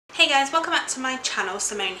Hey guys, welcome back to my channel,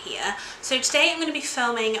 Simone here. So today I'm going to be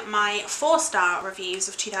filming my 4-star reviews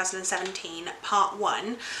of 2017 part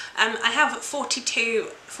 1. I have 42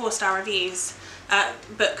 4-star reviews,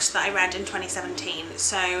 books that I read in 2017,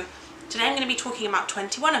 so today I'm going to be talking about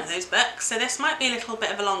 21 of those books, so this might be a little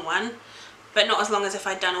bit of a long one, but not as long as if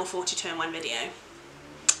I'd done all 42 in one video.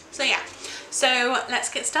 So yeah, so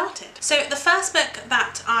let's get started. So the first book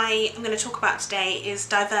that I am going to talk about today is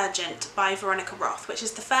Divergent by Veronica Roth, which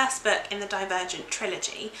is the first book in the Divergent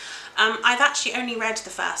trilogy. I've actually only read the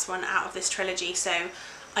first one out of this trilogy, so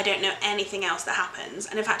I don't know anything else that happens,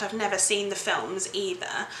 and in fact I've never seen the films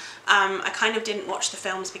either. I kind of didn't watch the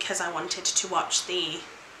films because I wanted to watch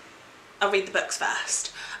I'll read the books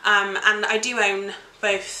first. And I do own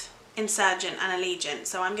both Insurgent and Allegiant,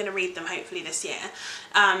 so I'm going to read them hopefully this year,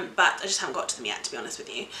 but I just haven't got to them yet, to be honest with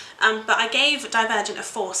you. But I gave Divergent a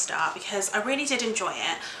 4-star because I really did enjoy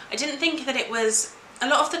it. I didn't think that it was, a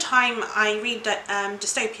lot of the time I read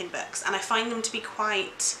dystopian books and I find them to be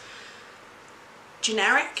quite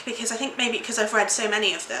generic, because I think maybe because I've read so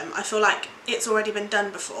many of them I feel like it's already been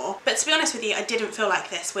done before. But to be honest with you, I didn't feel like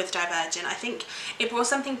this with Divergent. I think it brought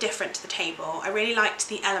something different to the table. I really liked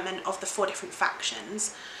the element of the 4 different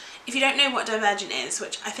factions. If you don't know what Divergent is,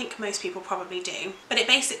 which I think most people probably do, but it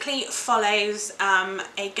basically follows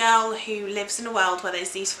a girl who lives in a world where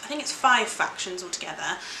there's these, I think it's 5 factions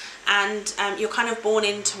altogether, and you're kind of born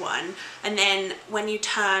into one, and then when you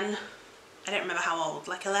turn, I don't remember how old,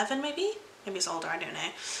 like 11 maybe? Maybe it's older, I don't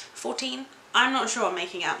know, 14? I'm not sure, I'm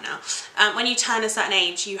making out now. When you turn a certain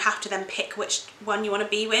age, you have to then pick which one you want to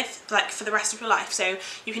be with, like for the rest of your life. So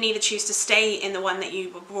you can either choose to stay in the one that you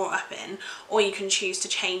were brought up in, or you can choose to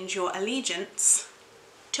change your allegiance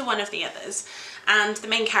to one of the others. And the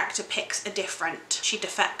main character picks she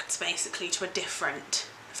defects basically to a different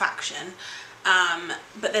faction.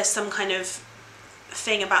 But there's some kind of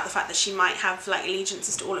thing about the fact that she might have like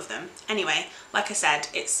allegiances to all of them. Anyway, like I said,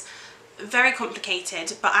 it's very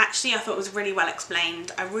complicated, but actually I thought it was really well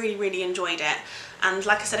explained. I really enjoyed it, and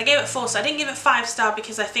like I said, I gave it 4 stars. I didn't give it 5-star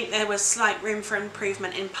because I think there was slight room for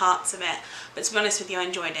improvement in parts of it, but to be honest with you, I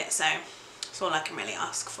enjoyed it, so that's all I can really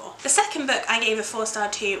ask for. The second book I gave a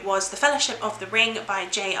 4-star to was The Fellowship of the Ring by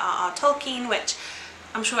J.R.R. Tolkien, which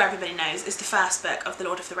I'm sure everybody knows is the first book of the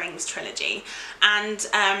Lord of the Rings trilogy, and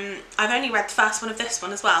I've only read the first one of this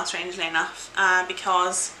one as well, strangely enough,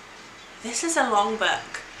 because this is a long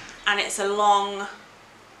book. And it's a long,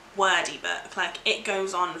 wordy book, like it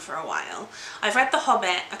goes on for a while. I've read The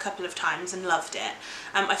Hobbit a couple of times and loved it.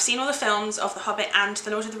 I've seen all the films of The Hobbit and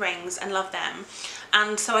The Lord of the Rings and loved them.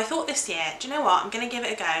 And so I thought this year, do you know what, I'm going to give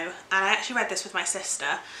it a go. And I actually read this with my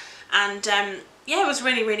sister. And yeah, it was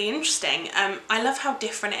really interesting. I love how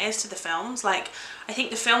different it is to the films. Like, I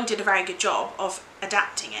think the film did a very good job of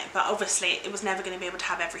adapting it, but obviously it was never going to be able to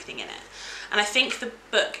have everything in it. And I think the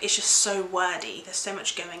book is just so wordy, there's so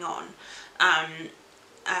much going on.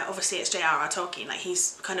 Obviously it's J.R.R. Tolkien, like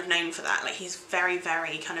he's kind of known for that, like he's very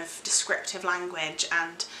kind of descriptive language,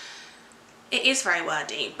 and it is very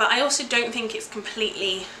wordy, but I also don't think it's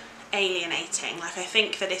completely alienating. Like, I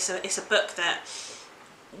think that it's a book that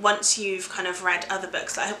once you've kind of read other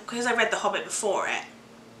books, like, because I read The Hobbit before it,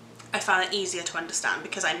 I found it easier to understand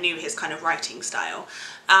because I knew his kind of writing style.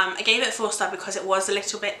 I gave it a 4-star because it was a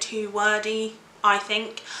little bit too wordy, I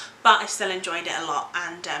think, but I still enjoyed it a lot,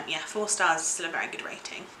 and yeah, 4 stars is still a very good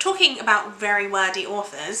rating. Talking about very wordy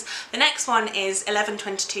authors, the next one is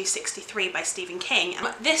 11/22/63 by Stephen King.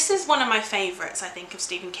 This is one of my favourites, I think, of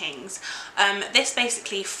Stephen King's. This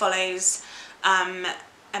basically follows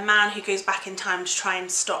a man who goes back in time to try and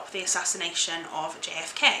stop the assassination of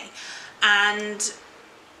JFK, and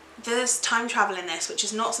there's time travel in this, which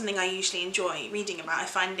is not something I usually enjoy reading about. I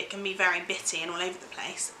find it can be very bitty and all over the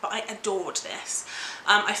place, but I adored this.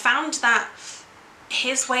 I found that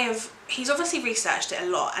his way of, he's obviously researched it a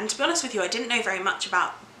lot, and to be honest with you, I didn't know very much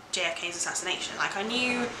about JFK's assassination. Like, I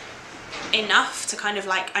knew enough to kind of,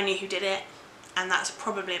 like, I knew who did it, and that's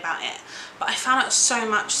probably about it. But I found out so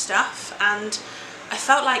much stuff, and I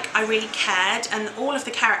felt like I really cared, and all of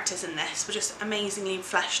the characters in this were just amazingly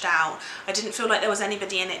fleshed out. I didn't feel like there was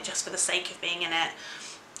anybody in it just for the sake of being in it.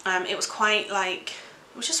 It was quite like,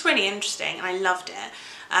 it was just really interesting, and I loved it.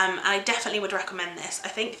 I definitely would recommend this. I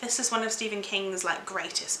think this is one of Stephen King's like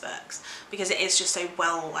greatest books, because it is just so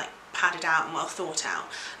well like padded out and well thought out.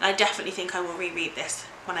 And I definitely think I will reread this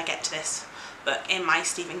when I get to this book in my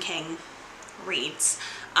Stephen King reads.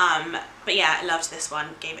 But yeah, I loved this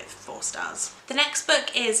one, gave it 4 stars. The next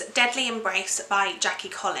book is Deadly Embrace by Jackie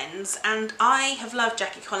Collins, and I have loved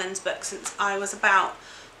Jackie Collins' books since I was about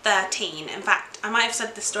 13. In fact, I might have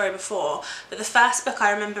said this story before, but the first book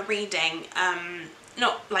I remember reading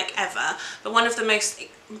not like ever, but one of the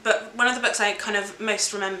books I kind of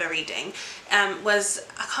most remember reading was,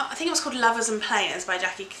 I think it was called Lovers and Players by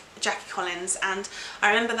Jackie Collins, and I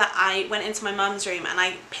remember that I went into my mum's room and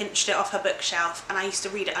I pinched it off her bookshelf, and I used to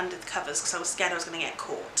read it under the covers because I was scared I was going to get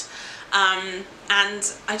caught. And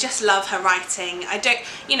I just love her writing.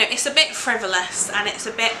 It's a bit frivolous and it's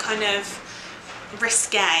a bit kind of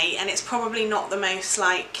risque, and it's probably not the most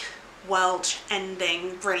like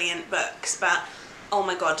world-ending brilliant books, but oh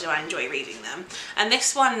my god do I enjoy reading them. And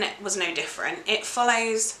this one was no different. It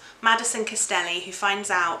follows Madison Castelli, who finds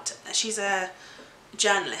out, she's a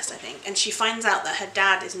journalist I think, and she finds out that her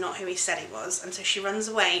dad is not who he said he was, and so she runs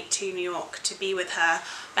away to New York to be with her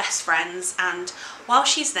best friends, and while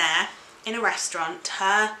she's there in a restaurant,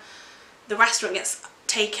 the restaurant gets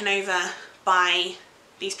taken over by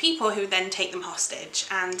these people who then take them hostage,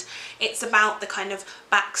 and it's about the kind of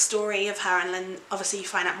backstory of her, and then obviously you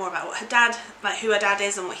find out more about what her dad, like who her dad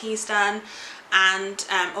is and what he's done, and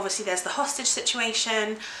obviously there's the hostage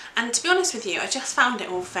situation. And to be honest with you, I just found it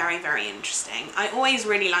all very, very interesting. I always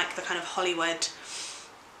really like the kind of Hollywood,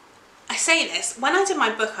 I say this, when I did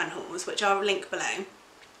my book unhauls, which I'll link below,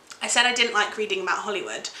 I said I didn't like reading about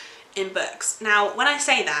Hollywood in books. Now when I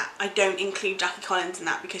say that, I don't include Jackie Collins in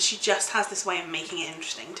that, because she just has this way of making it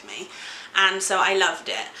interesting to me, and so I loved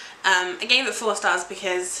it. I gave it 4 stars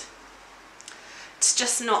because it's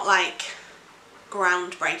just not like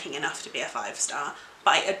groundbreaking enough to be a 5-star,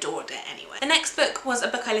 but I adored it anyway. The next book was a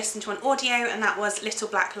book I listened to on audio, and that was Little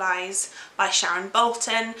Black Lies by Sharon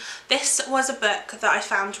Bolton. This was a book that I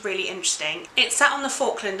found really interesting. It's set on the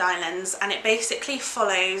Falkland Islands, and it basically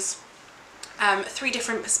follows 3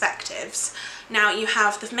 different perspectives. Now you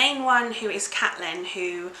have the main one, who is Catelyn,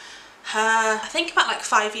 who I think about like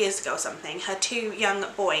 5 years ago or something, her 2 young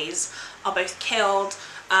boys are both killed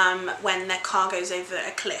when their car goes over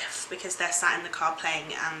a cliff, because they're sat in the car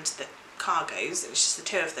playing and the car goes, it's just the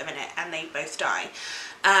 2 of them in it, and they both die.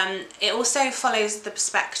 It also follows the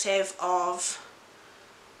perspective of,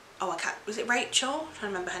 was it Rachel? I'm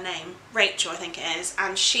trying to remember her name. Rachel, I think it is,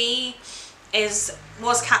 and she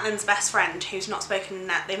was Catelyn's best friend, who's not spoken,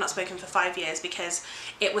 they've not spoken for 5 years, because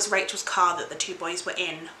it was Rachel's car that the 2 boys were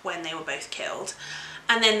in when they were both killed.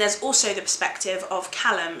 And then there's also the perspective of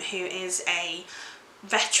Callum, who is a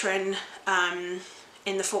veteran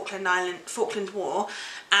in the Falkland War,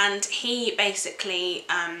 and he basically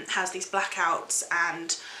has these blackouts,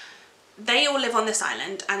 and they all live on this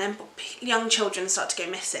island, and then young children start to go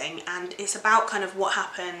missing, and it's about kind of what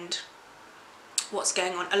happened, what's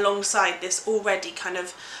going on, alongside this already kind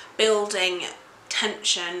of building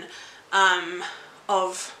tension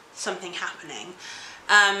of something happening.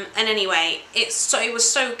 And anyway, it was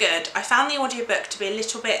so good. I found the audiobook to be a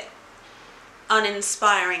little bit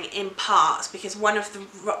uninspiring in parts, because one of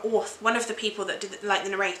the people that did, like the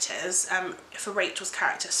narrators for Rachel's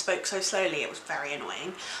character, spoke so slowly it was very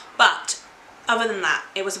annoying. But other than that,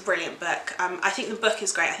 it was a brilliant book. I think the book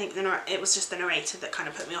is great. I think it was just the narrator that kind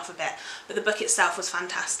of put me off a bit, but the book itself was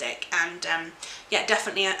fantastic, and yeah,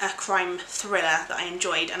 definitely a crime thriller that I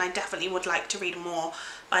enjoyed, and I definitely would like to read more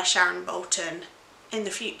by Sharon Bolton in the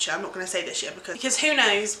future. I'm not going to say this year because who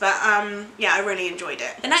knows, but yeah, I really enjoyed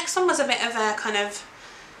it. The next one was a bit of a kind of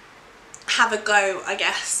have a go, I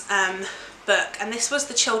guess, book, and this was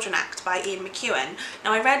The Children Act by Ian McEwan.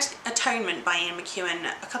 Now I read Atonement by Ian McEwan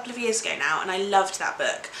a couple of years ago now, and I loved that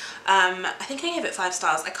book. I think I gave it 5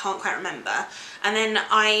 stars, I can't quite remember. And then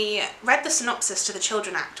I read the synopsis to The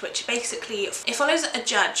Children Act, which basically, it follows a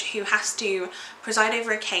judge who has to preside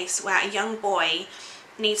over a case where a young boy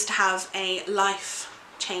needs to have a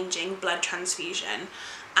life-changing blood transfusion,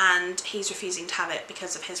 and he's refusing to have it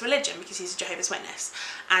because of his religion, because he's a Jehovah's Witness,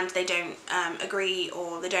 and they don't agree,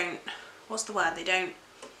 or they don't, what's the word, they don't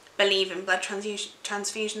believe in blood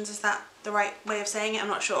transfusions, is that the right way of saying it? I'm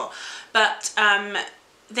not sure. But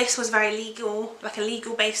this was very legal, like a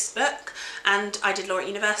legal based book, and I did law at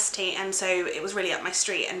university, and so it was really up my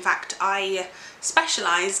street. In fact, I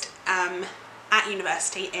specialised at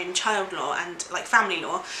university in child law and like family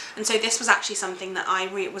law, and so this was actually something that I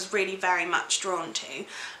was really very much drawn to, and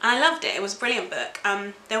I loved it. It was a brilliant book.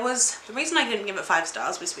 The reason I didn't give it 5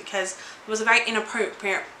 stars was because there was a very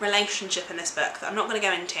inappropriate relationship in this book that I'm not going to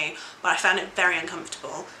go into, but I found it very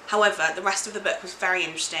uncomfortable. However, the rest of the book was very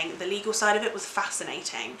interesting. The legal side of it was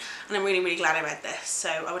fascinating, and I'm really, really glad I read this. So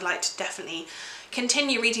I would like to definitely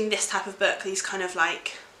continue reading this type of book, these kind of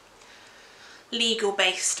like legal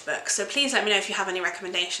based book, so please let me know if you have any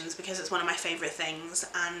recommendations, because it's one of my favourite things,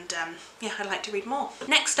 and yeah, I'd like to read more.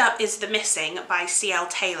 Next up is The Missing by C.L.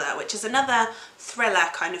 Taylor, which is another thriller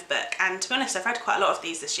kind of book, and to be honest, I've read quite a lot of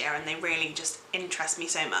these this year and they really just interest me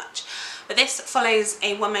so much. But this follows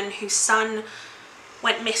a woman whose son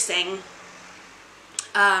went missing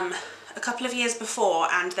a couple of years before,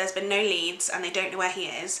 and there's been no leads and they don't know where he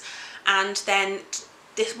is, and then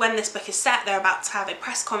when this book is set, they're about to have a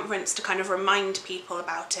press conference to kind of remind people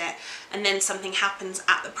about it, and then something happens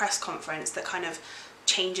at the press conference that kind of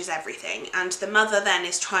changes everything, and the mother then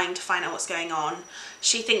is trying to find out what's going on.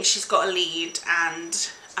 She thinks she's got a lead,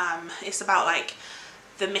 and it's about like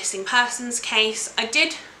the missing persons case. I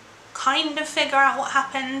did kind of figure out what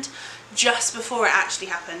happened just before it actually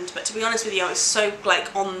happened, but to be honest with you, I was so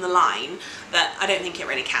like on the line that I don't think it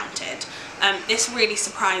really counted. This really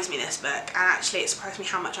surprised me, this book, and actually it surprised me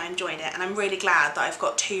how much I enjoyed it, and I'm really glad that I've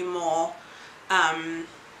got 2 more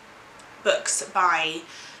books by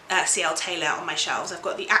C.L. Taylor on my shelves. I've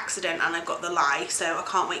got The Accident and I've got The Lie, so I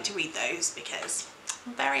can't wait to read those because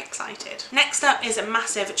I'm very excited. Next up is a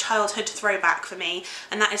massive childhood throwback for me,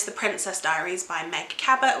 and that is The Princess Diaries by Meg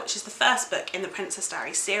Cabot, which is the first book in the Princess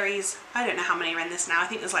Diaries series. I don't know how many are in this now, I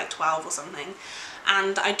think there's like 12 or something.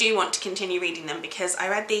 And I do want to continue reading them because I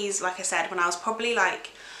read these, like I said, when I was probably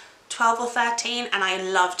like 12 or 13, and I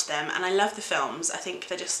loved them, and I love the films. I think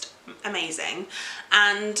they're just amazing.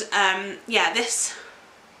 And yeah, this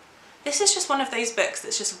is just one of those books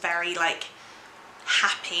that's just very like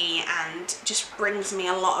happy and just brings me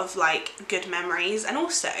a lot of like good memories. And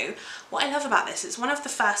also what I love about this, it's one of the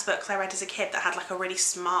first books I read as a kid that had like a really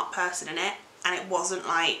smart person in it, and it wasn't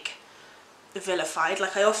like vilified.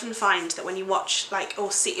 Like I often find that when you watch like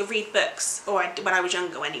or read books, or when I was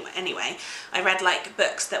younger anyway, I read like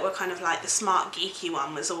books that were kind of like the smart geeky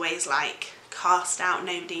one was always like cast out,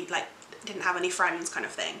 nobody like didn't have any friends kind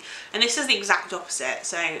of thing, and this is the exact opposite,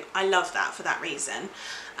 so I love that for that reason.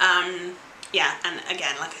 Yeah, and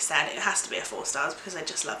again, like I said, it has to be a 4 stars because I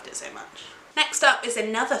just loved it so much. Next up is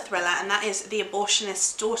another thriller, and that is The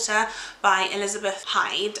Abortionist's Daughter by Elizabeth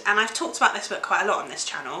Hyde, and I've talked about this book quite a lot on this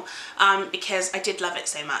channel because I did love it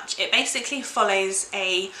so much. It basically follows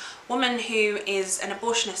a woman who is an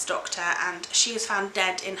abortionist doctor, and she is found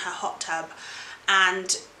dead in her hot tub,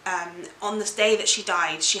 and on this day that she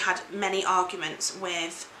died, she had many arguments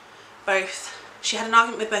with both. She had an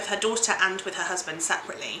argument with both her daughter and with her husband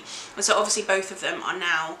separately, and so obviously both of them are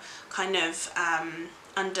now kind of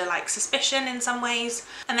under like suspicion in some ways.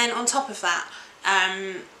 And then on top of that,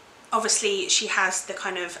 obviously she has the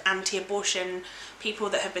kind of anti-abortion people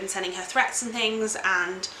that have been sending her threats and things,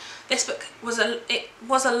 and this book was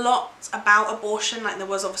a lot about abortion. Like there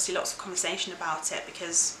was obviously lots of conversation about it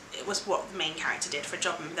because it was what the main character did for a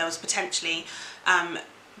job, and there was potentially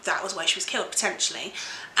that was why she was killed potentially,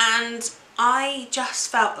 and I just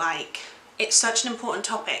felt like it's such an important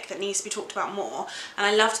topic that needs to be talked about more, and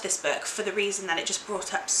I loved this book for the reason that it just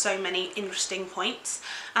brought up so many interesting points,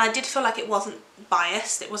 and I did feel like it wasn't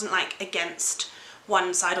biased, it wasn't like against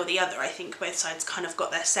one side or the other. I think both sides kind of got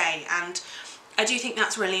their say, and I do think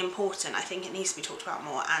that's really important. I think it needs to be talked about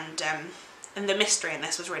more, and the mystery in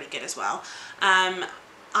this was really good as well.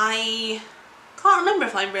 I can't remember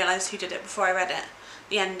if I realised who did it before I read it,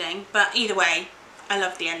 the ending, but either way, I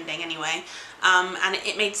loved the ending anyway, and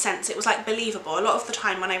it made sense. It was like believable. A lot of the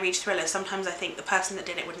time when I read thrillers, sometimes I think the person that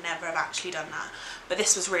did it would never have actually done that, but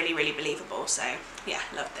this was really, really believable, so yeah,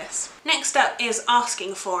 loved this. Next up is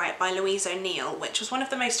Asking for It by Louise O'Neill, which was one of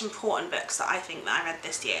the most important books that I think that I read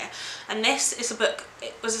this year, and this is a book,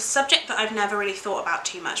 it was a subject that I've never really thought about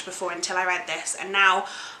too much before until I read this, and now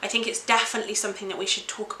I think it's definitely something that we should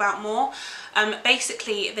talk about more.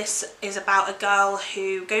 Basically this is about a girl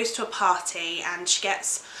who goes to a party and she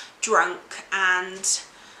gets drunk, and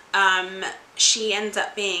she ends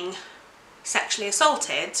up being sexually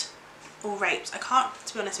assaulted or raped. I can't,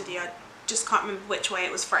 to be honest with you, I just can't remember which way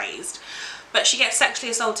it was phrased, but she gets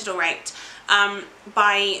sexually assaulted or raped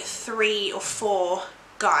by 3 or 4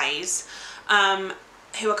 guys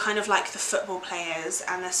who are kind of like the football players,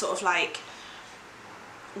 and they're sort of like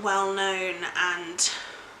well known, and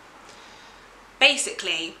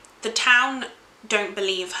basically the town don't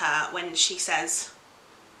believe her when she says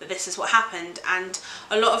that this is what happened, and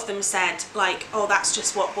a lot of them said like, oh, that's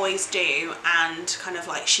just what boys do, and kind of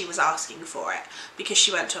like she was asking for it because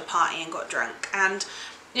she went to a party and got drunk. And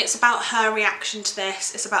it's about her reaction to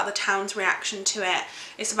this, it's about the town's reaction to it,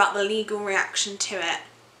 it's about the legal reaction to it,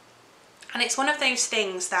 and it's one of those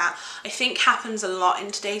things that I think happens a lot in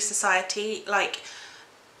today's society. Like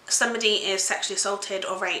somebody is sexually assaulted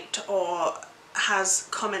or raped or has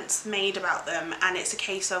comments made about them, and it's a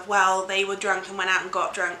case of, well, they were drunk and went out and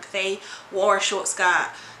got drunk, they wore a short skirt,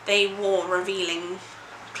 they wore revealing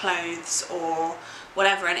clothes or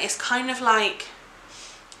whatever, and it's kind of like,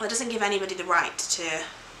 well, it doesn't give anybody the right to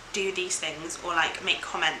do these things or like make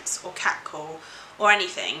comments or catcall or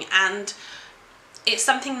anything. And it's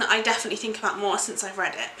something that I definitely think about more since I've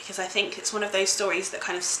read it, because I think it's one of those stories that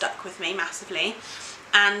kind of stuck with me massively.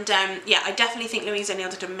 And yeah, I definitely think Louise O'Neill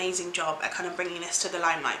did an amazing job at kind of bringing this to the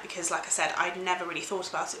limelight, because like I said, I'd never really thought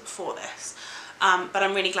about it before this. But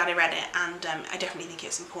I'm really glad I read it, and I definitely think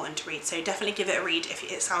it's important to read, so definitely give it a read if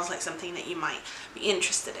it sounds like something that you might be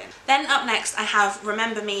interested in. Then up next I have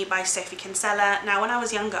Remember Me by Sophie Kinsella. Now when I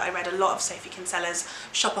was younger I read a lot of Sophie Kinsella's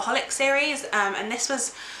Shopaholic series, and this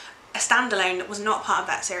was a standalone that was not part of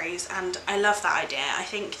that series, and I love that idea. I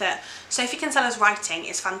think that Sophie Kinsella's writing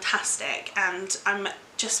is fantastic, and I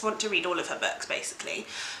just want to read all of her books basically.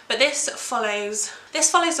 But this follows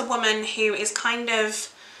a woman who is kind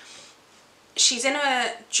of, she's in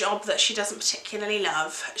a job that she doesn't particularly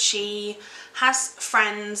love. She has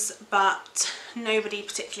friends but nobody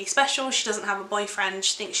particularly special. She doesn't have a boyfriend.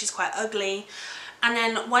 She thinks she's quite ugly, and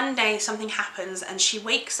then one day something happens and she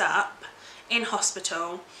wakes up in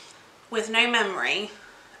hospital with no memory,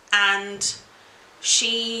 and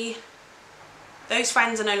those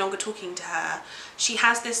friends are no longer talking to her. She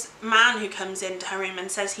has this man who comes into her room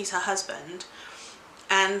and says he's her husband,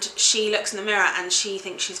 and she looks in the mirror and she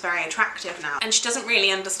thinks she's very attractive now, and she doesn't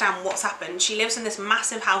really understand what's happened. She lives in this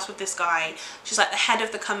massive house with this guy. She's like the head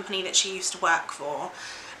of the company that she used to work for,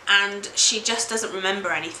 and she just doesn't remember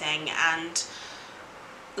anything. And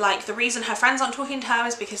like the reason her friends aren't talking to her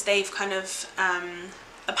is because they've kind of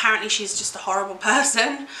apparently she's just a horrible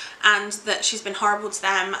person, and that she's been horrible to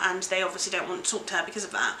them, and they obviously don't want to talk to her because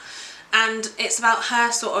of that. And it's about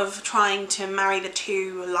her sort of trying to marry the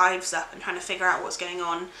two lives up and trying to figure out what's going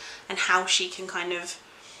on and how she can kind of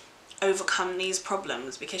overcome these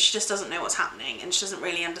problems, because she just doesn't know what's happening and she doesn't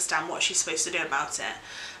really understand what she's supposed to do about it.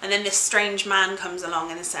 And then this strange man comes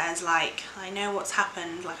along and says like, I know what's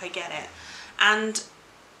happened, like I get it. And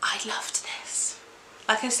I loved this.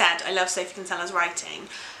 Like I said, I love Sophie Kinsella's writing,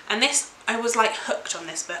 and this, I was like hooked on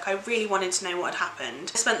this book. I really wanted to know what had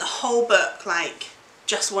happened. I spent the whole book like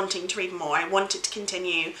just wanting to read more. I wanted to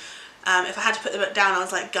continue. If I had to put the book down I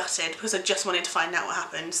was like gutted, because I just wanted to find out what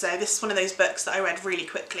happened. So this is one of those books that I read really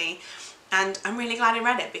quickly, and I'm really glad I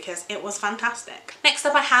read it because it was fantastic. Next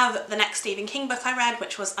up I have the next Stephen King book I read,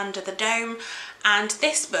 which was Under the Dome, and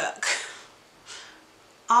this book,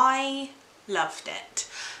 I loved it.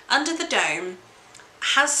 Under the Dome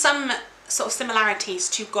has some sort of similarities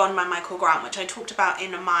to Gone by Michael Grant, which I talked about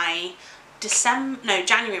in my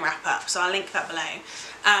January wrap up, so I'll link that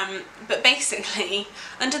below. But basically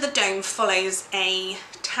Under the Dome follows a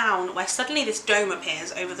town where suddenly this dome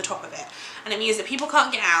appears over the top of it, and it means that people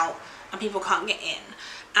can't get out and people can't get in,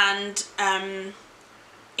 and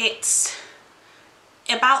it's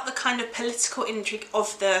about the kind of political intrigue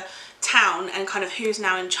of the town and kind of who's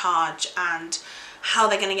now in charge and how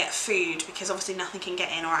they're going to get food, because obviously nothing can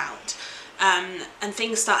get in or out. And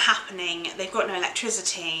things start happening. They've got no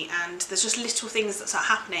electricity, and there's just little things that start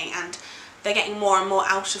happening, and they're getting more and more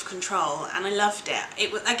out of control, and I loved it.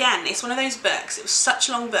 It was, again, it's one of those books, it was such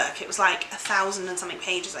a long book, it was like 1,000 and something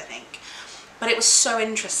pages I think, but it was so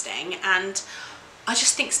interesting, and I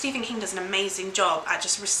just think Stephen King does an amazing job at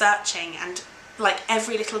just researching, and like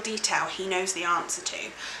every little detail he knows the answer to,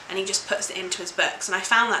 and he just puts it into his books, and I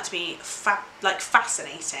found that to be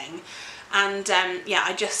fascinating. And yeah,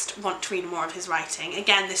 I just want to read more of his writing.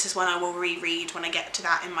 Again, this is one I will reread when I get to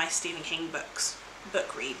that in my Stephen King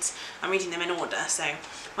book reads. I'm reading them in order, so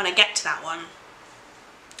when I get to that one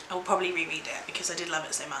I will probably reread it because I did love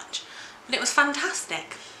it so much. But it was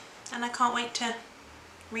fantastic, and I can't wait to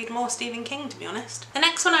read more Stephen King, to be honest. The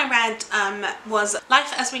next one I read was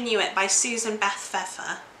Life as We Knew It by Susan Beth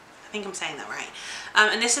Pfeffer. I think I'm saying that right.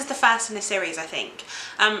 And this is the first in the series, I think.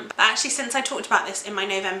 But actually, since I talked about this in my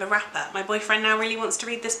November wrap-up, my boyfriend now really wants to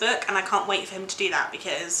read this book, and I can't wait for him to do that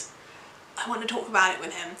because I want to talk about it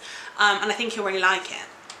with him, and I think he'll really like it.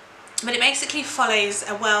 But it basically follows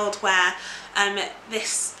a world where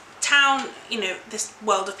this town, you know, this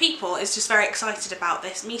world of people is just very excited about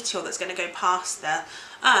this meteor that's going to go past the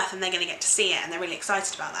Earth, and they're going to get to see it, and they're really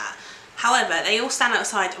excited about that. However, they all stand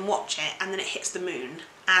outside and watch it, and then it hits the moon,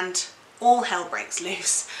 and all hell breaks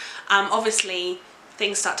loose. Obviously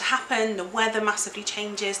things start to happen, the weather massively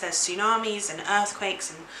changes, there's tsunamis and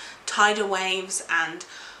earthquakes and tidal waves, and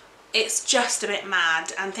it's just a bit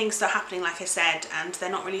mad, and things start happening like I said, and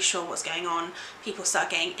they're not really sure what's going on. People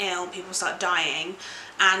start getting ill, people start dying,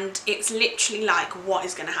 and it's literally like, what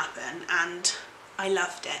is going to happen? And I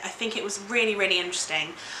loved it. I think it was really, really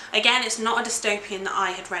interesting. Again, it's not a dystopian that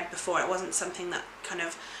I had read before. It wasn't something that kind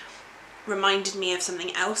of reminded me of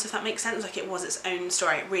something else, if that makes sense. Like, it was its own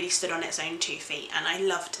story. It really stood on its own 2 feet, and I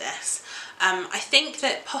loved this. I think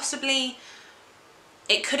that possibly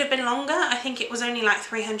it could have been longer. I think it was only like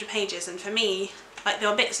 300 pages, and for me, like,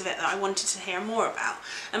 there were bits of it that I wanted to hear more about,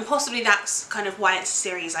 and possibly that's kind of why it's a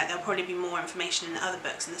series. Like, there'll probably be more information in the other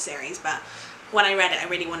books in the series, but when I read it I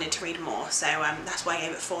really wanted to read more, so that's why I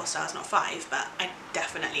gave it 4 stars, not 5, but I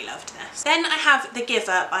definitely loved this. Then I have The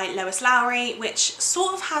Giver by Lois Lowry, which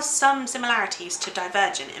sort of has some similarities to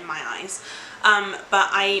Divergent in my eyes, but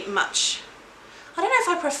I don't know if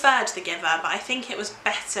I preferred The Giver, but I think it was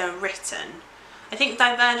better written. I think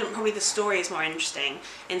Divergent, probably the story is more interesting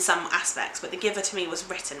in some aspects, but The Giver to me was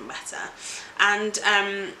written better. And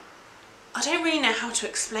I don't really know how to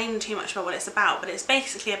explain too much about what it's about, but it's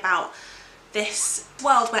basically about this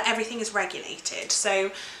world where everything is regulated.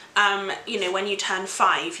 So you know, when you turn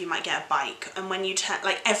 5 you might get a bike, and when you turn,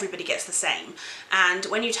 like, everybody gets the same, and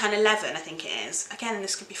when you turn 11, I think it is, again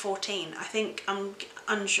this could be 14, I think, I'm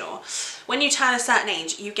unsure, when you turn a certain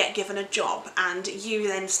age you get given a job, and you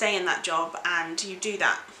then stay in that job and you do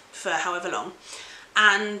that for however long.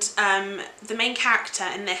 And the main character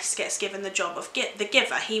in this gets given the job of the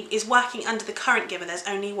Giver. He is working under the current Giver. There's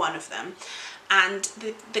only one of them, and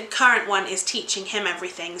the current one is teaching him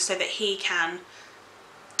everything so that he can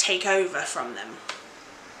take over from them.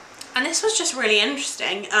 And this was just really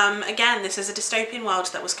interesting. Again, this is a dystopian world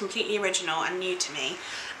that was completely original and new to me,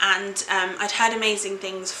 and I'd heard amazing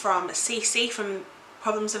things from Cece from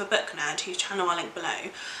Problems of a Book Nerd, whose channel I'll link below,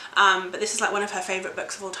 but this is like one of her favourite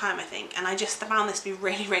books of all time, I think, and I just found this to be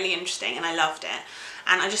really, really interesting, and I loved it,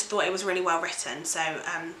 and I just thought it was really well written. So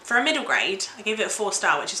for a middle grade I gave it a 4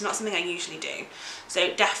 star, which is not something I usually do,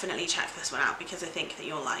 so definitely check this one out because I think that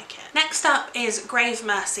you'll like it. Next up is Grave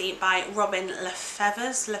Mercy by Robin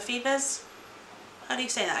Lefevers. How do you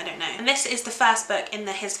say that? I don't know. And this is the first book in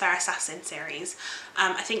the His Fair Assassin series.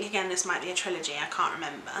 I think, again, this might be a trilogy, I can't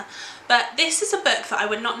remember. But this is a book that I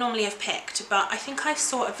would not normally have picked, but I think I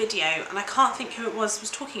saw a video, and I can't think who it was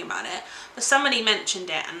talking about it, but somebody mentioned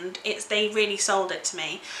it, and they really sold it to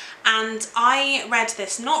me. And I read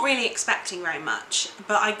this not really expecting very much,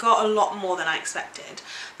 but I got a lot more than I expected.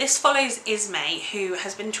 This follows Ismay, who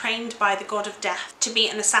has been trained by the god of death to be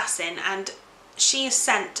an assassin, and she is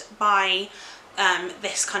sent by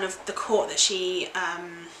this kind of the court that she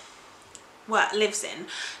lives in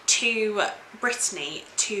to Brittany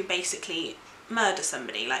to basically murder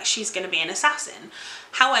somebody. Like, she's going to be an assassin.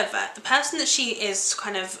 However, the person that she is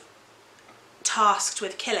kind of tasked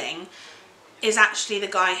with killing is actually the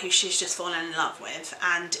guy who she's just fallen in love with,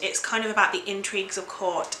 and it's kind of about the intrigues of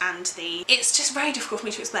court, and it's just very difficult for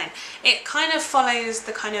me to explain. It kind of follows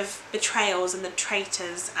the kind of betrayals and the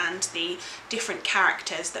traitors and the different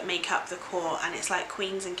characters that make up the court, and it's like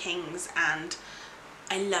queens and kings, and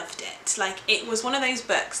I loved it. Like, it was one of those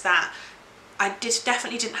books that I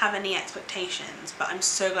definitely didn't have any expectations, but I'm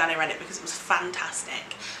so glad I read it because it was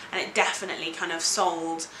fantastic, and it definitely kind of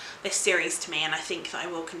sold this series to me, and I think that I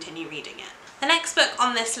will continue reading it. The next book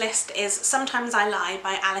on this list is Sometimes I Lie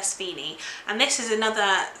by Alice Feeney, and this is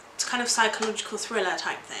another kind of psychological thriller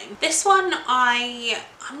type thing. This one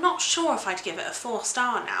I'm not sure if I'd give it a 4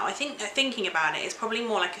 star now. I think, thinking about it, it's probably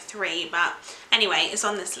more like a 3, but anyway, it's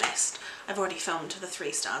on this list. I've already filmed the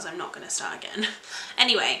 3 stars, I'm not going to start again.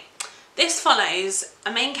 Anyway, this follows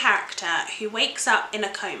a main character who wakes up in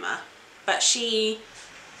a coma, but she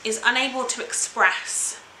is unable to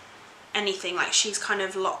express anything. Like, she's kind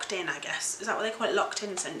of locked in, I guess. Is that what they call it? Locked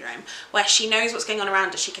in syndrome, where she knows what's going on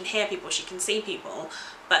around her, she can hear people, she can see people,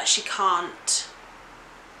 but she can't,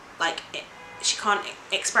 like, she can't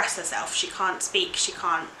express herself, she can't speak, she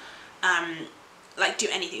can't like do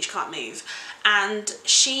anything, she can't move. And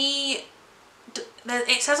it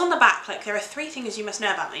says on the back, like, there are 3 things you must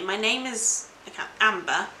know about me. My name is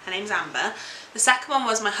Amber, her name's Amber. The second one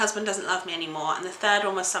was my husband doesn't love me anymore, and the third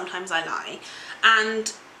one was Sometimes I Lie.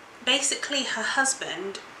 And basically her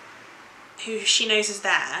husband, who she knows is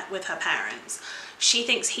there with her parents, she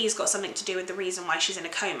thinks he's got something to do with the reason why she's in a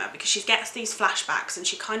coma, because she gets these flashbacks and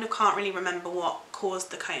she kind of can't really remember what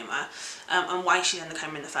caused the coma and why she's in the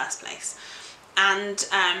coma in the first place. And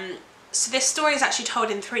so this story is actually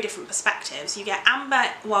told in 3 different perspectives. You get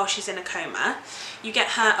Amber while she's in a coma, you get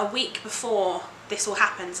her a week before this all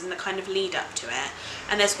happens and the kind of lead up to it,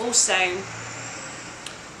 and there's also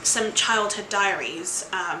some childhood diaries.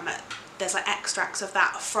 There's like extracts of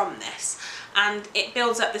that from this, and it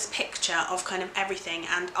builds up this picture of kind of everything,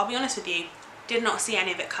 and I'll be honest with you, did not see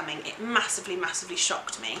any of it coming. It massively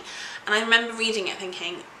shocked me, and I remember reading it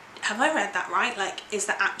thinking, have I read that right? Like, is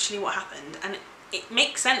that actually what happened? And it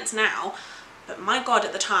makes sense now, but my God,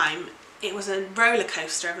 at the time, it was a roller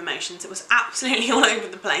coaster of emotions. It was absolutely all over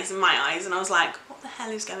the place in my eyes, and I was like, what the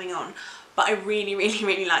hell is going on? But I really, really,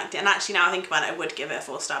 really liked it. And actually, now I think about it, I would give it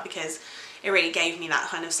a 4-star, because it really gave me that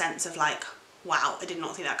kind of sense of like, wow, I did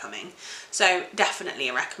not see that coming. So definitely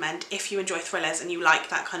a recommend if you enjoy thrillers and you like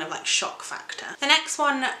that kind of like shock factor. The next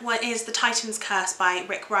one is The Titan's Curse by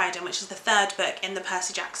Rick Riordan, which is the 3rd book in the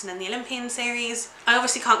Percy Jackson and the Olympian series. I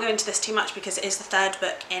obviously can't go into this too much because it is the 3rd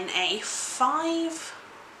book in a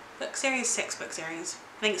 5-book series, 6-book series.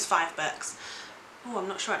 I think it's 5 books. Oh, I'm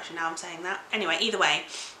not sure actually now I'm saying that. Anyway, either way,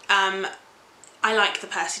 I like the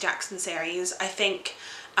Percy Jackson series. I think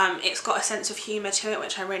it's got a sense of humour to it,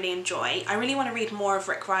 which I really enjoy. I really want to read more of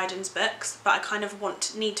Rick Riordan's books, but I kind of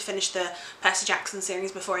need to finish the Percy Jackson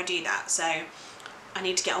series before I do that, so I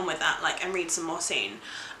need to get on with that, like, and read some more soon.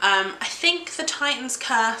 I think The Titan's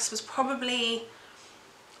Curse was possibly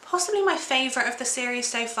my favourite of the series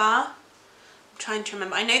so far. I'm trying to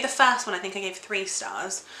remember. I know the first one I think I gave 3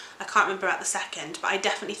 stars. I can't remember about the second, but I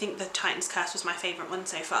definitely think The Titan's Curse was my favourite one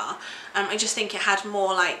so far. I just think it had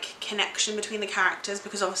more like connection between the characters,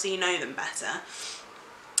 because obviously you know them better,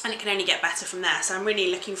 and it can only get better from there. So I'm really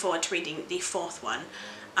looking forward to reading the 4th one.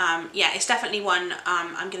 Yeah, it's definitely one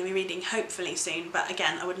I'm going to be reading hopefully soon, but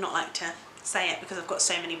again, I would not like to say it because I've got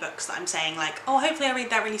so many books that I'm saying like, oh, hopefully I'll read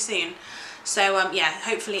that really soon. So yeah,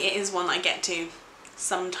 hopefully it is one that I get to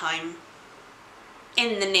sometime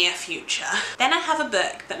in the near future. Then I have a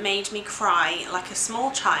book that made me cry like a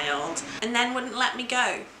small child and then wouldn't let me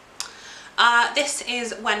go. This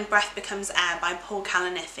is When Breath Becomes Air by Paul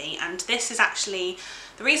Kalanithi, and this is actually,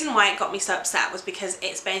 the reason why it got me so upset was because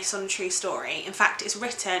it's based on a true story. In fact, it's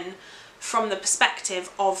written from the perspective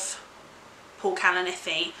of Paul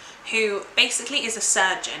Kalanithi, who basically is a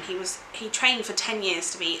surgeon. He trained for 10 years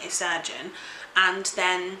to be a surgeon, and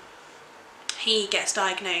then he gets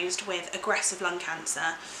diagnosed with aggressive lung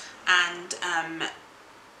cancer, and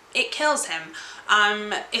it kills him.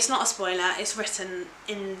 It's not a spoiler, it's written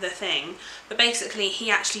in the thing, but basically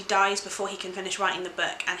he actually dies before he can finish writing the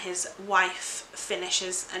book, and his wife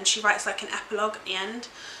finishes, and she writes like an epilogue at the end.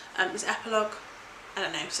 Is it epilogue? I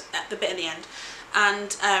don't know, at the bit at the end.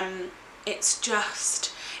 And it's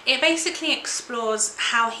just, it basically explores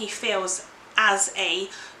how he feels as a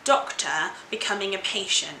doctor becoming a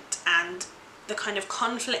patient, and the kind of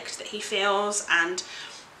conflict that he feels, and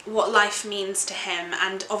what life means to him,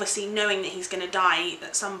 and obviously knowing that he's going to die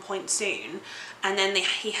at some point soon, and then they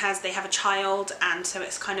have a child, and so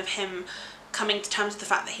it's kind of him coming to terms with the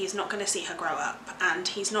fact that he's not going to see her grow up, and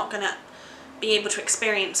he's not going to be able to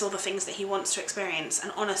experience all the things that he wants to experience.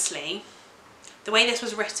 And honestly, the way this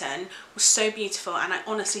was written was so beautiful, and I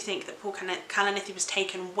honestly think that Paul Kalanithi was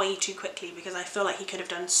taken way too quickly, because I feel like he could have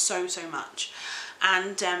done so much.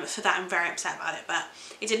 And for that I'm very upset about it, but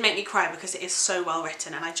it did make me cry because it is so well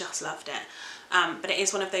written and I just loved it. But it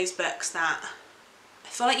is one of those books that I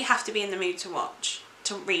feel like you have to be in the mood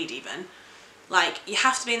to read even. Like, you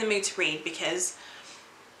have to be in the mood to read, because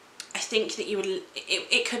I think that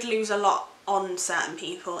it could lose a lot on certain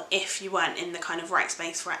people if you weren't in the kind of right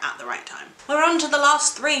space for it at the right time. We're on to the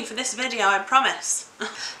last 3 for this video, I promise.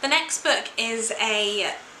 The next book is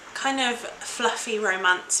a kind of fluffy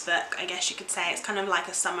romance book, I guess you could say. It's kind of like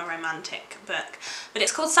a summer romantic book, but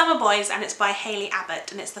it's called Summer Boys, and it's by Hayley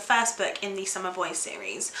Abbott, and it's the 1st book in the Summer Boys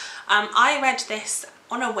series. I read this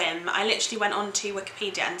on a whim. I literally went onto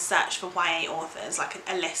Wikipedia and searched for YA authors, like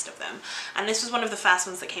a list of them, and this was one of the first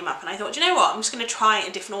ones that came up, and I thought, do you know what, I'm just going to try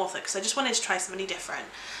a different author, because I just wanted to try somebody different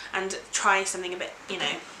and try something a bit, you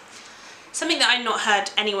know, something that I'd not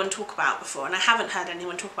heard anyone talk about before, and I haven't heard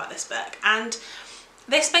anyone talk about this book. And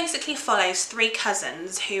this basically follows 3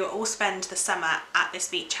 cousins who all spend the summer at this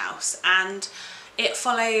beach house, and it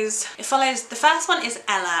follows, the first one is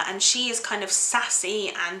Ella, and she is kind of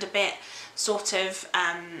sassy and a bit sort of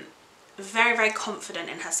very confident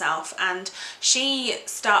in herself, and she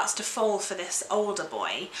starts to fall for this older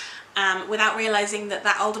boy without realising that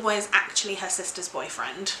that older boy is actually her sister's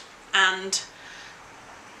boyfriend, and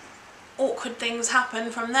awkward things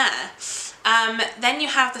happen from there. Then you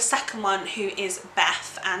have the second one, who is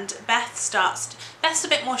Beth, and Beth's a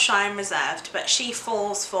bit more shy and reserved, but she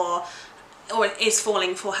falls for, or is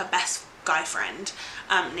falling for, her best guy friend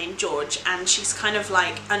named George, and she's kind of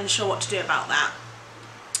like unsure what to do about that.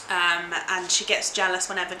 And she gets jealous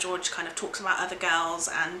whenever George kind of talks about other girls,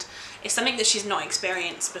 and it's something that she's not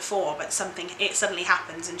experienced before, but it suddenly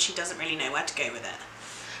happens and she doesn't really know where to go with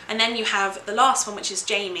it. And then you have the last one, which is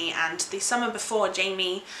Jamie, and the summer before,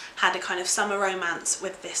 Jamie had a kind of summer romance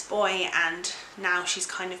with this boy, and now she's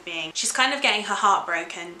kind of getting her heart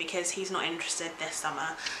broken because he's not interested this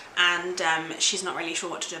summer, and she's not really sure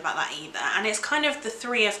what to do about that either. And it's kind of the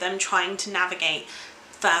three of them trying to navigate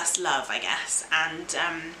first love, I guess. And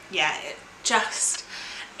yeah,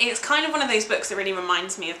 it's kind of one of those books that really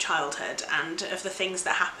reminds me of childhood and of the things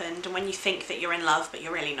that happened and when you think that you're in love but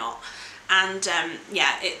you're really not. And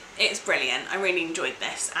yeah, it's brilliant. I really enjoyed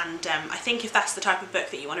this, and I think if that's the type of book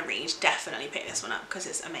that you want to read, definitely pick this one up because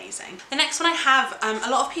it's amazing. The next one I have, a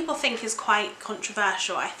lot of people think is quite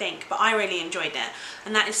controversial, I think, but I really enjoyed it,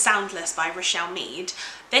 and that is Soundless by Rochelle Mead.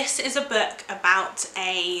 This is a book about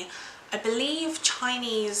I believe,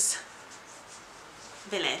 Chinese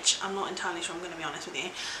village. I'm not entirely sure, I'm going to be honest with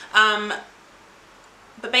you.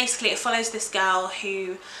 But basically it follows this girl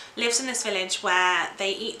who lives in this village where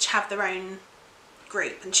they each have their own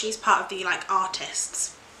group, and she's part of the like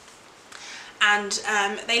artists. And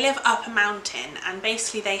they live up a mountain, and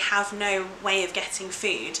basically they have no way of getting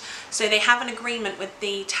food. So they have an agreement with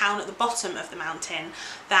the town at the bottom of the mountain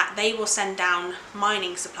that they will send down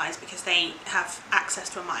mining supplies because they have access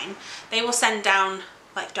to a mine. They will send down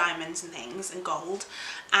like diamonds and things and gold,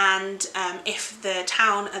 and if the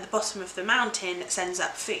town at the bottom of the mountain sends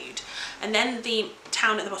up food, and then the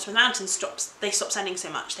town at the bottom of the mountain stop sending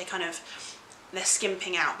so much, they're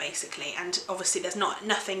skimping out basically, and obviously there's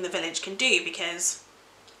nothing the village can do because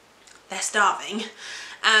they're starving.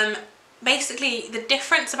 Basically the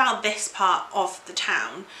difference about this part of the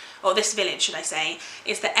town, or this village should I say,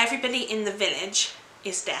 is that everybody in the village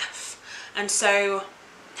is deaf, and so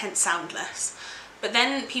hence soundless. But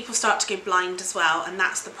then people start to go blind as well, and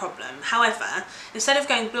that's the problem. However, instead of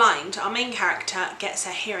going blind, our main character gets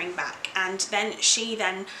her hearing back, and then she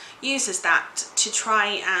uses that to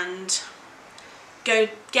try and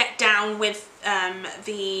get down with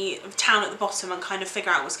the town at the bottom and kind of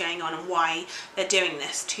figure out what's going on and why they're doing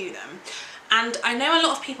this to them. And I know a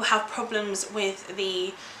lot of people have problems with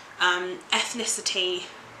the ethnicity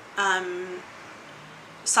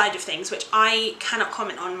side of things, which I cannot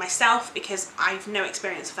comment on myself because I've no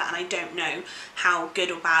experience of that and I don't know how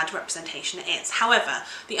good or bad representation it is. However,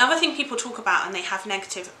 the other thing people talk about and they have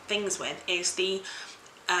negative things with is the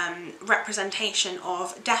representation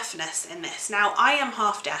of deafness in this. Now, I am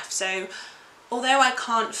half deaf, so although I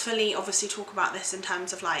can't fully obviously talk about this in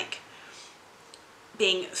terms of like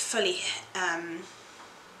being fully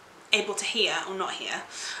able to hear or not hear,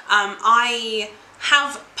 I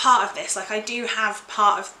have part of this, like I do have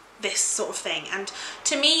part of this sort of thing, and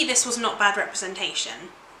to me this was not bad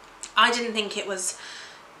representation. I didn't think it was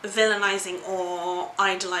villainising or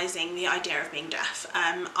idolising the idea of being deaf.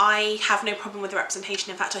 I have no problem with the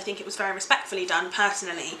representation. In fact, I think it was very respectfully done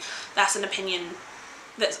personally. That's an opinion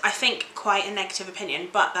that's, I think, quite a negative opinion,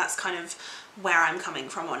 but that's kind of where I'm coming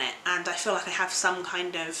from on it, and I feel like I have some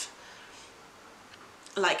kind of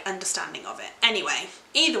like understanding of it. Anyway,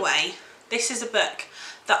 either way, this is a book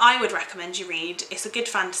that I would recommend you read. It's a good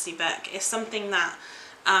fantasy book. It's something that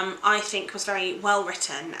I think was very well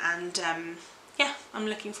written, and yeah, I'm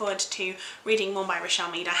looking forward to reading more by Rochelle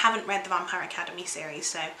Mead. I haven't read the Vampire Academy series,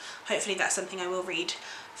 so hopefully that's something I will read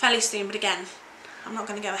fairly soon, but again, I'm not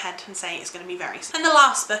going to go ahead and say it's going to be very soon. And the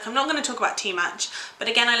last book, I'm not going to talk about too much, but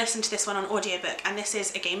again I listened to this one on audiobook, and this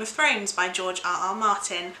is A Game of Thrones by George R.R.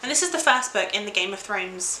 Martin. And this is the first book in the Game of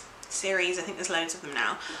Thrones series. I think there's loads of them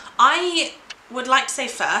now. I would like to say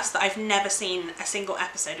first that I've never seen a single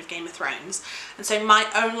episode of Game of Thrones, and so my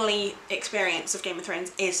only experience of Game of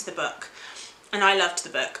Thrones is the book, and I loved the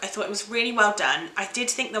book. I thought it was really well done. I did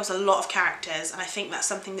think there was a lot of characters, and I think that's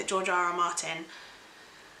something that George R.R. Martin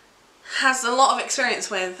has a lot of experience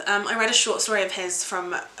with. I read a short story of his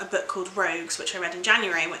from a book called Rogues, which I read in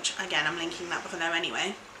January, which again I'm linking that below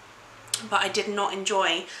anyway. But I did not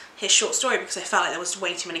enjoy his short story because I felt like there was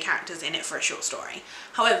way too many characters in it for a short story.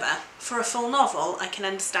 However, for a full novel, I can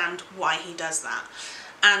understand why he does that.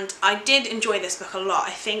 And I did enjoy this book a lot.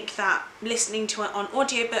 I think that listening to it on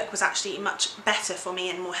audiobook was actually much better for me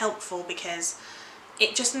and more helpful because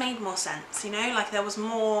it just made more sense, you know? Like there was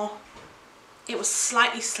more, it was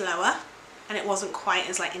slightly slower and it wasn't quite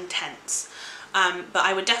as like intense. But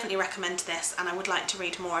I would definitely recommend this, and I would like to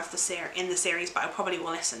read more of the series, but I probably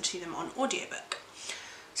will listen to them on audiobook.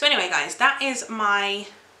 So anyway guys, that is my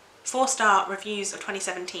 4-star reviews of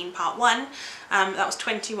 2017 part 1. That was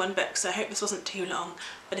 21 books, so I hope this wasn't too long,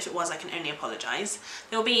 but if it was I can only apologise.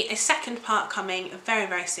 There will be a second part coming very,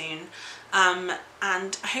 very soon, and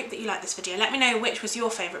I hope that you like this video. Let me know which was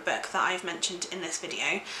your favourite book that I've mentioned in this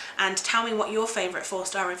video, and tell me what your favourite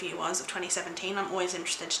 4-star review was of 2017. I'm always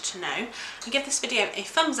interested to know. And give this video a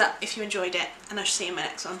thumbs up if you enjoyed it, and I shall see you in my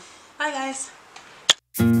next one. Bye guys!